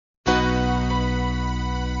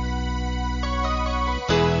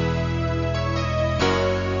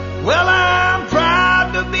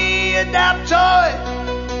toy,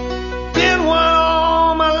 been one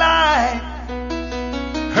all my life.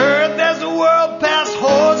 Heard there's a world past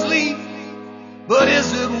Horsley, but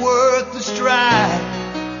is it worth the stride?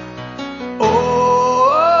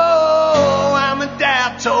 Oh, I'm a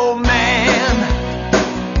Dapto man.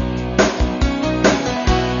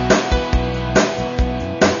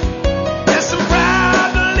 Yes, I'm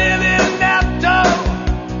proud to live in Dapto,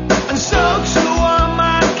 and so too are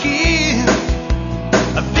my kids.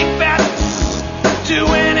 A big fat to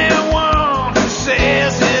anyone who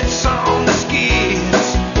says it's on the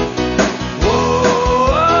skids.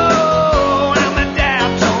 Whoa, I'm a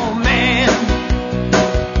Dapto man.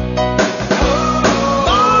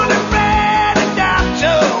 Born and bred in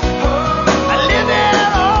Dapto, I live it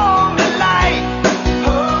all my life.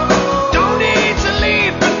 Don't need to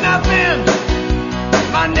leave for nothing.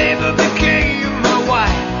 My neighbor became my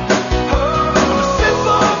wife. I'm a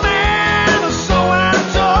simple man, or so I'm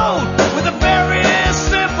told, with a very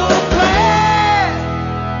simple plan.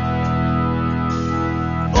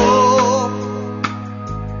 Oh,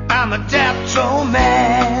 I'm a Dapto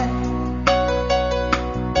man.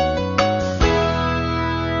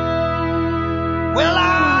 Well, I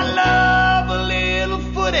love a little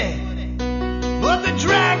footy, but the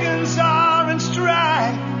dragons are in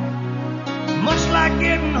stride. Much like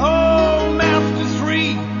getting home